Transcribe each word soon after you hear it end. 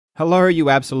Hello, you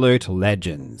absolute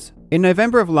legends. In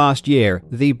November of last year,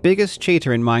 the biggest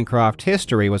cheater in Minecraft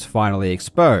history was finally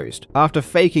exposed. After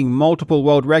faking multiple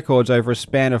world records over a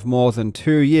span of more than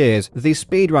 2 years, the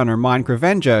speedrunner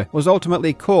MinecrAvenger was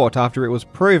ultimately caught after it was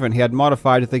proven he had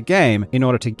modified the game in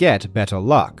order to get better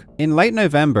luck. In late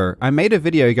November, I made a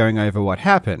video going over what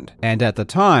happened, and at the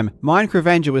time,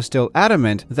 MinecrAvenger was still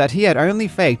adamant that he had only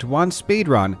faked one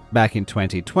speedrun back in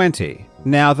 2020.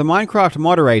 Now, the Minecraft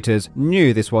moderators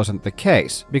knew this wasn't the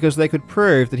case, because they could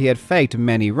prove that he had faked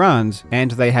many runs, and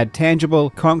they had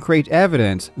tangible, concrete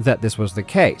evidence that this was the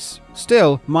case.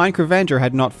 Still, MinecrAvenger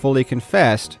had not fully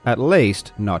confessed, at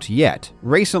least not yet.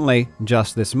 Recently,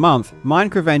 just this month,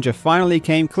 MinecrAvenger finally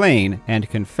came clean and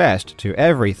confessed to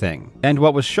everything. And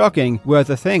what was shocking were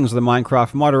the things the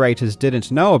Minecraft moderators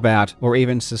didn't know about or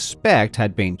even suspect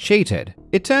had been cheated.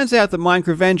 It turns out that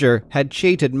MinecrAvenger had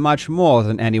cheated much more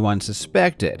than anyone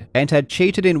suspected, and had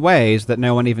cheated in ways that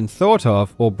no one even thought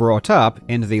of or brought up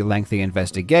in the lengthy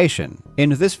investigation. In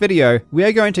this video, we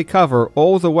are going to cover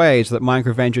all the ways that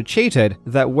MinecrAvenger cheated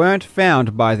that weren't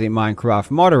found by the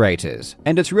Minecraft moderators.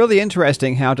 And it's really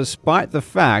interesting how, despite the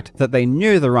fact that they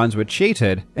knew the runs were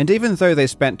cheated, and even though they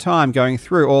spent time going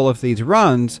through all of these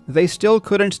runs, they still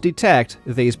couldn't detect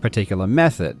these particular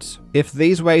methods. If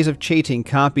these ways of cheating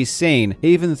can't be seen,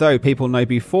 even though people know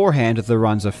beforehand the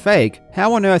runs are fake,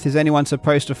 how on earth is anyone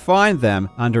supposed to find them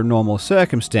under normal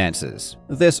circumstances?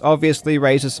 This obviously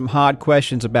raises some hard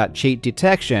questions about cheat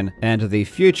detection and the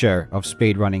future of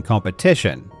speedrunning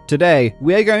competition. Today,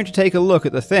 we are going to take a look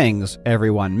at the things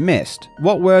everyone missed.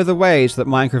 What were the ways that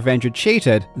MinecrAvenger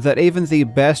cheated that even the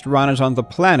best runners on the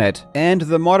planet and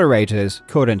the moderators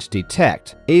couldn't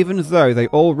detect, even though they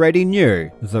already knew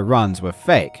the runs were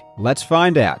fake? Let's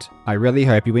find out. I really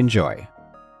hope you enjoy.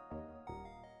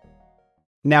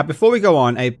 Now, before we go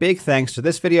on, a big thanks to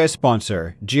this video's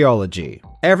sponsor, Geology.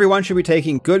 Everyone should be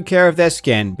taking good care of their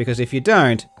skin, because if you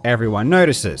don't, everyone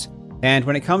notices. And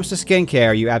when it comes to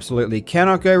skincare, you absolutely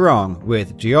cannot go wrong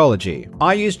with Geology.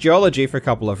 I use Geology for a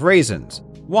couple of reasons.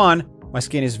 One, my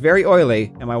skin is very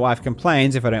oily and my wife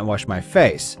complains if I don't wash my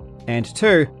face. And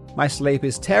two, my sleep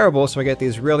is terrible, so I get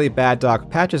these really bad dark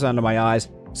patches under my eyes,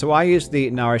 so I use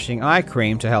the Nourishing Eye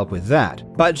Cream to help with that.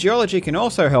 But Geology can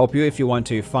also help you if you want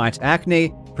to fight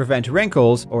acne, prevent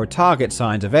wrinkles, or target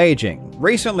signs of aging.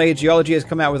 Recently, Geology has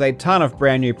come out with a ton of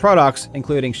brand new products,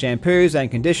 including shampoos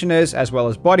and conditioners, as well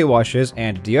as body washes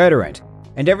and deodorant.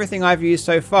 And everything I've used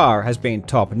so far has been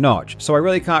top notch, so I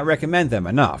really can't recommend them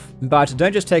enough. But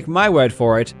don't just take my word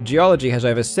for it, Geology has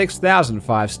over 6,000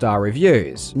 5-star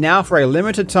reviews. Now, for a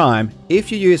limited time,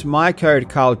 if you use my code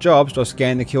CarlJobst or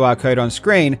scan the QR code on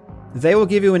screen, they will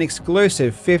give you an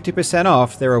exclusive 50%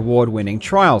 off their award-winning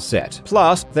trial set.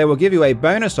 Plus, they will give you a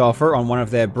bonus offer on one of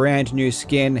their brand new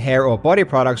skin, hair, or body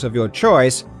products of your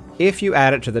choice if you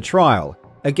add it to the trial.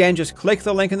 Again, just click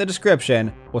the link in the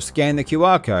description or scan the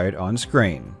QR code on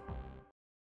screen.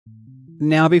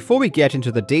 Now, before we get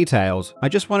into the details, I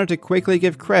just wanted to quickly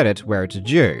give credit where it's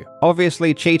due.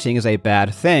 Obviously, cheating is a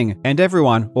bad thing, and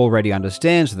everyone already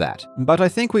understands that. But I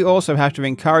think we also have to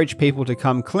encourage people to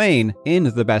come clean in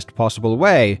the best possible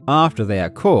way after they are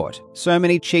caught. So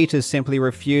many cheaters simply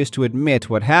refuse to admit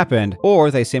what happened,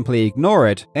 or they simply ignore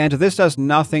it, and this does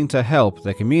nothing to help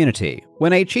the community.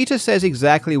 When a cheater says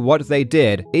exactly what they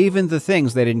did, even the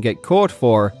things they didn't get caught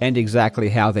for, and exactly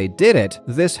how they did it,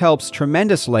 this helps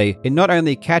tremendously in not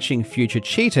only catching future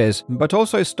cheaters, but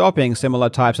also stopping similar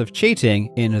types of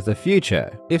cheating in the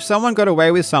future. If someone got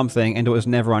away with something and it was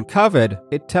never uncovered,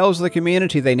 it tells the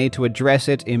community they need to address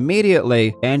it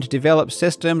immediately and develop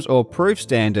systems or proof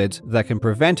standards that can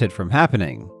prevent it from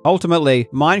happening. Ultimately,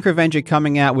 MinecrAvenger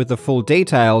coming out with the full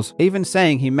details, even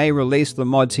saying he may release the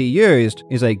mods he used,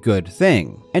 is a good thing.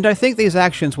 And I think these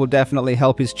actions will definitely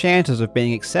help his chances of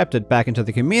being accepted back into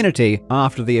the community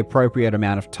after the appropriate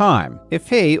amount of time, if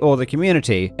he or the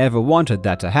community ever wanted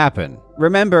that to happen.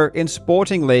 Remember, in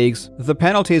sporting leagues, the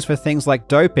penalties for things like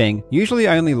doping usually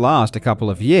only last a couple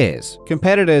of years.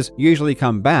 Competitors usually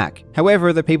come back.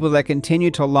 However, the people that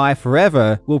continue to lie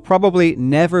forever will probably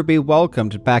never be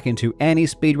welcomed back into any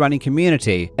speedrunning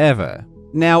community ever.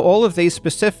 Now, all of these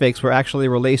specifics were actually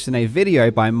released in a video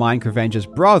by MinecrAvenger's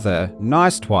brother,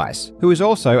 NiceTwice, who is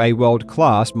also a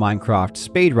world-class Minecraft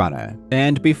speedrunner.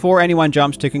 And before anyone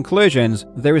jumps to conclusions,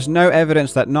 there is no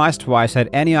evidence that NiceTwice had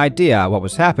any idea what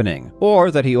was happening,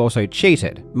 or that he also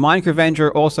cheated.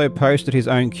 MinecrAvenger also posted his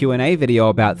own Q&A video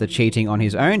about the cheating on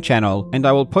his own channel, and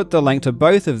I will put the link to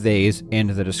both of these in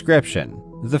the description.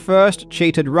 The first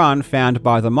cheated run found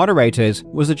by the moderators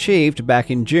was achieved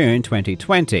back in June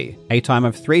 2020, a time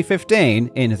of 3:15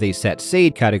 in the set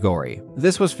seed category.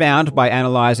 This was found by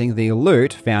analyzing the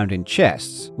loot found in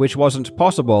chests, which wasn't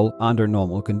possible under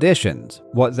normal conditions.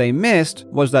 What they missed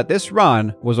was that this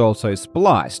run was also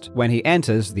spliced when he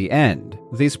enters the end.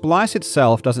 The splice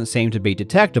itself doesn't seem to be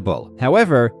detectable.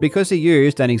 However, because he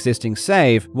used an existing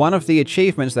save, one of the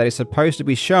achievements that is supposed to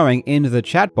be showing in the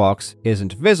chat box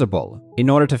isn't visible. In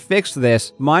order to fix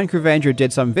this, MinecrAvenger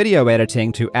did some video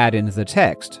editing to add in the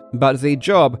text, but the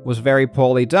job was very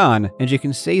poorly done, and you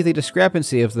can see the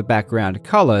discrepancy of the background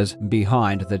colors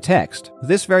behind the text.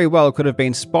 This very well could have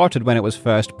been spotted when it was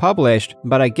first published,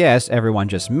 but I guess everyone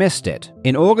just missed it.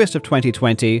 In August of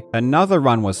 2020, another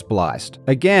run was spliced.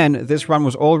 Again, this run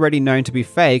was already known to be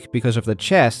fake because of the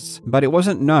chests, but it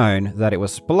wasn't known that it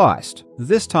was spliced.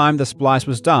 This time the splice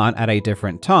was done at a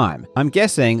different time. I'm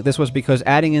guessing this was because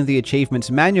adding in the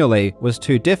achievements manually was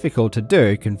too difficult to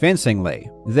do convincingly.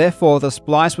 Therefore, the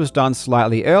splice was done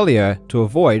slightly earlier to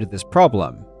avoid this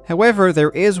problem. However,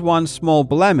 there is one small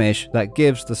blemish that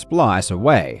gives the splice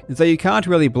away, though you can't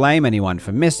really blame anyone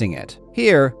for missing it.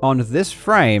 Here, on this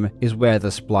frame, is where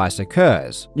the splice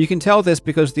occurs. You can tell this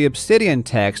because the obsidian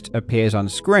text appears on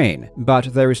screen,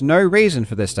 but there is no reason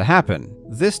for this to happen.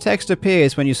 This text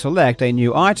appears when you select a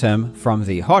new item from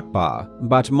the hotbar,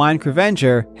 but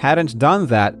MinecrAvenger hadn't done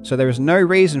that, so there is no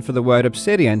reason for the word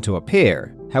obsidian to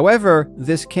appear. However,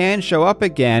 this can show up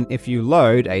again if you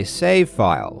load a save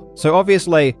file. So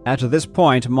obviously, at this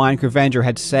point, MinecrAvenger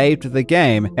had saved the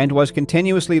game and was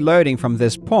continuously loading from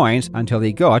this point until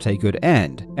he got a good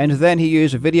end. And then he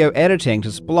used video editing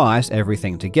to splice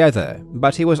everything together.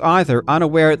 But he was either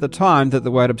unaware at the time that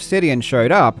the word obsidian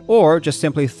showed up, or just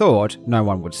simply thought no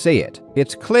one would see it.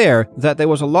 It's clear that there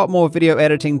was a lot more video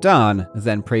editing done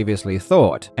than previously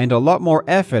thought, and a lot more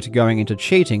effort going into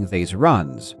cheating these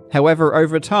runs. However,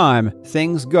 over time,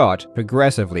 things got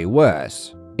progressively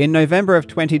worse. In November of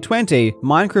 2020,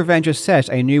 MinecrAvenger set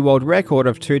a new world record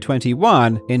of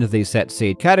 221 in the set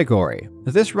seed category.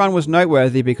 This run was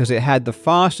noteworthy because it had the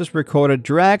fastest recorded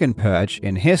dragon perch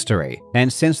in history,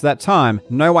 and since that time,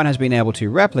 no one has been able to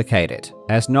replicate it.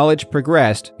 As knowledge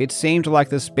progressed, it seemed like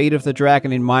the speed of the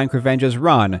dragon in MinecrAvenger's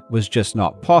run was just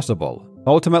not possible.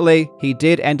 Ultimately, he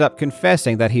did end up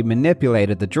confessing that he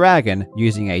manipulated the dragon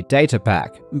using a data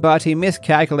pack, but he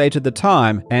miscalculated the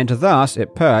time and thus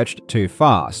it perched too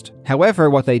fast. However,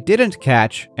 what they didn't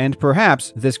catch, and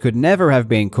perhaps this could never have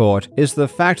been caught, is the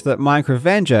fact that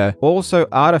MinecrAvenger also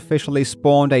artificially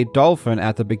spawned a dolphin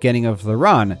at the beginning of the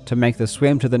run to make the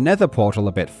swim to the nether portal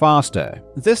a bit faster.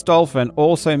 This dolphin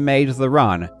also made the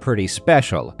run pretty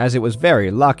special, as it was very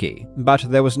lucky, but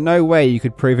there was no way you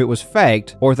could prove it was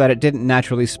faked or that it didn't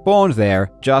naturally spawn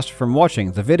there just from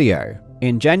watching the video.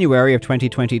 In January of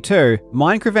 2022,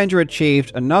 MinecrAvenger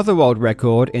achieved another world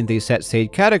record in the set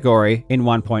seed category in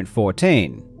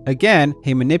 1.14. Again,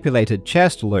 he manipulated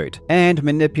chest loot and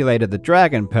manipulated the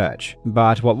dragon perch,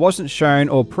 but what wasn't shown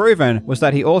or proven was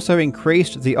that he also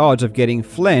increased the odds of getting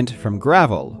flint from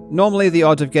gravel. Normally the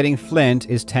odds of getting flint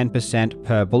is 10%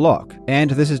 per block, and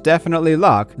this is definitely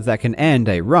luck that can end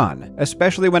a run,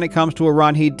 especially when it comes to a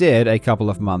run he did a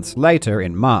couple of months later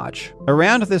in March.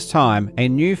 Around this time, a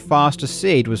new faster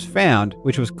seed was found,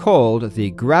 which was called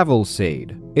the gravel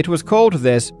seed. It was called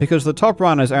this because the top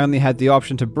runners only had the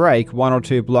option to break 1 or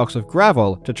 2 blocks of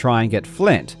gravel to try and get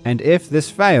flint, and if this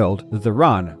failed, the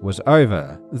run was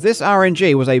over. This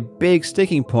RNG was a big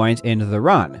sticking point in the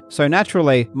run, so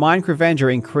naturally,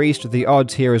 MinecrAvenger increased the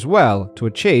odds here as well to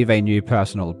achieve a new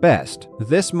personal best.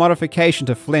 This modification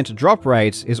to flint drop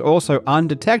rates is also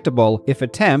undetectable if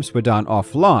attempts were done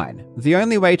offline. The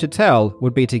only way to tell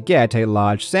would be to get a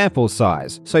large sample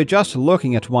size, so just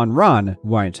looking at one run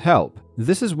won't help.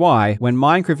 This is why, when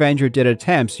MinecrAvenger did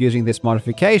attempts using this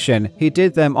modification, he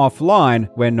did them offline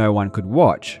where no one could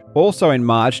watch. Also in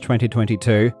March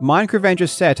 2022, MinecrAvenger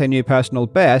set a new personal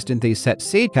best in the set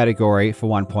seed category for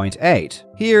 1.8.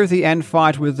 Here, the end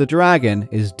fight with the dragon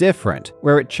is different,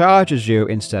 where it charges you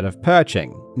instead of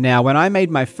perching. Now, when I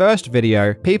made my first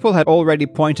video, people had already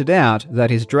pointed out that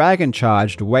his dragon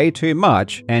charged way too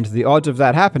much, and the odds of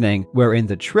that happening were in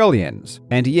the trillions.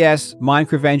 And yes,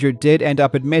 MinecrAvenger did end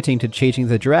up admitting to cheating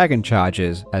the dragon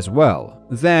charges as well.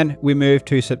 Then we moved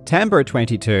to September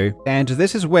 22, and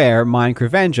this is where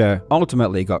MinecrAvenger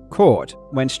ultimately got caught.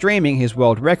 When streaming his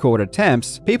world record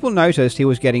attempts, people noticed he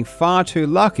was getting far too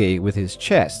lucky with his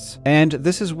chests, and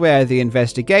this is where the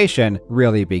investigation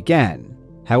really began.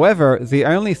 However, the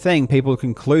only thing people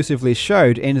conclusively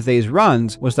showed in these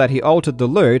runs was that he altered the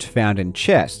loot found in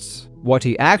chests. What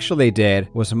he actually did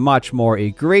was much more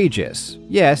egregious.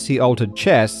 Yes, he altered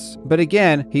chests, but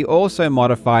again, he also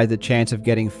modified the chance of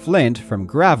getting flint from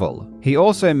gravel. He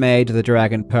also made the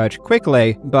dragon perch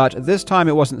quickly, but this time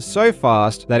it wasn't so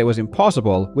fast that it was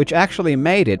impossible, which actually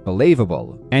made it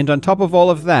believable. And on top of all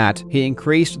of that, he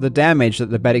increased the damage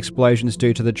that the bed explosions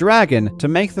do to the dragon to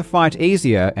make the fight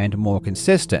easier and more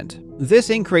consistent. This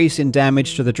increase in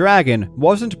damage to the dragon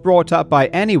wasn't brought up by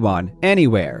anyone,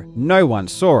 anywhere. No one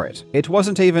saw it. It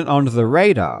wasn't even on the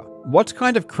radar. What's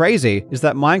kind of crazy is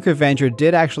that MinecrAvenger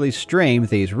did actually stream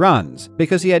these runs,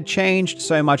 because he had changed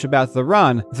so much about the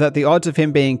run that the odds of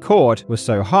him being caught were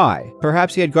so high.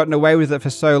 Perhaps he had gotten away with it for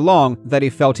so long that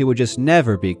he felt he would just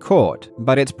never be caught.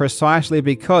 But it's precisely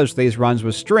because these runs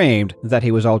were streamed that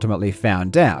he was ultimately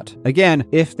found out. Again,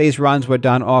 if these runs were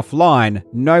done offline,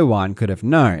 no one could have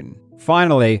known.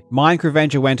 Finally,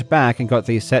 MinecrAvenger went back and got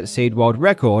the set seed world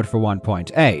record for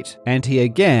 1.8, and he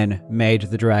again made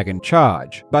the dragon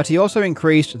charge. But he also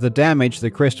increased the damage the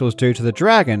crystals do to the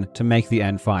dragon to make the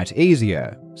end fight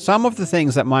easier. Some of the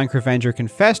things that MinecrAvenger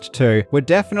confessed to were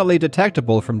definitely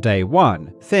detectable from day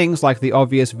one, things like the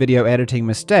obvious video editing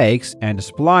mistakes and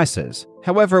splices.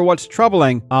 However, what's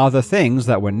troubling are the things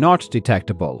that were not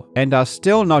detectable, and are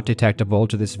still not detectable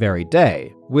to this very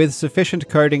day. With sufficient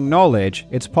coding knowledge,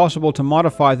 it's possible to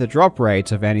modify the drop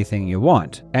rates of anything you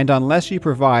want, and unless you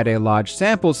provide a large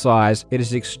sample size, it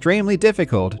is extremely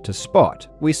difficult to spot.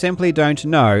 We simply don't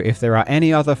know if there are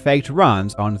any other faked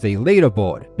runs on the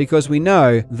leaderboard, because we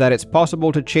know that it's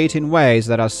possible to cheat in ways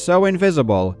that are so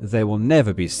invisible they will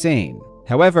never be seen.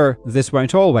 However, this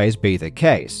won't always be the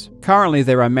case. Currently,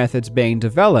 there are methods being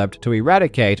developed to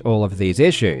eradicate all of these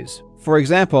issues. For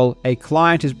example, a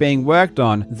client is being worked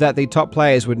on that the top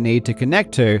players would need to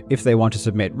connect to if they want to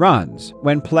submit runs.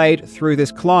 When played through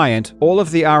this client, all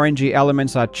of the RNG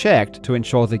elements are checked to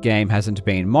ensure the game hasn't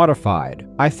been modified.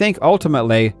 I think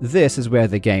ultimately, this is where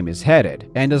the game is headed,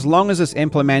 and as long as it's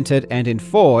implemented and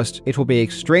enforced, it will be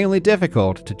extremely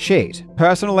difficult to cheat.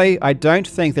 Personally, I don't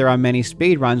think there are many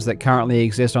speedruns that currently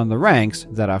exist on the ranks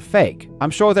that are fake. I'm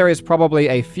sure there is probably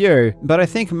a few, but I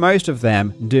think most of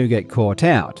them do get caught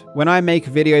out. When I make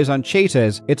videos on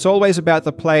cheaters, it's always about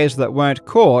the players that weren't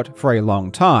caught for a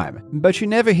long time, but you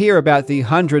never hear about the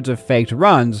hundreds of faked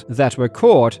runs that were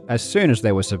caught as soon as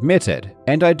they were submitted.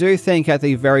 And I do think at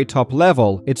the very top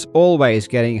level, it's always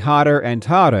getting harder and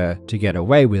harder to get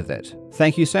away with it.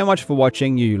 Thank you so much for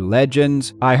watching, you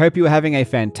legends. I hope you are having a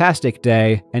fantastic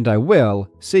day, and I will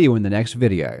see you in the next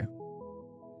video.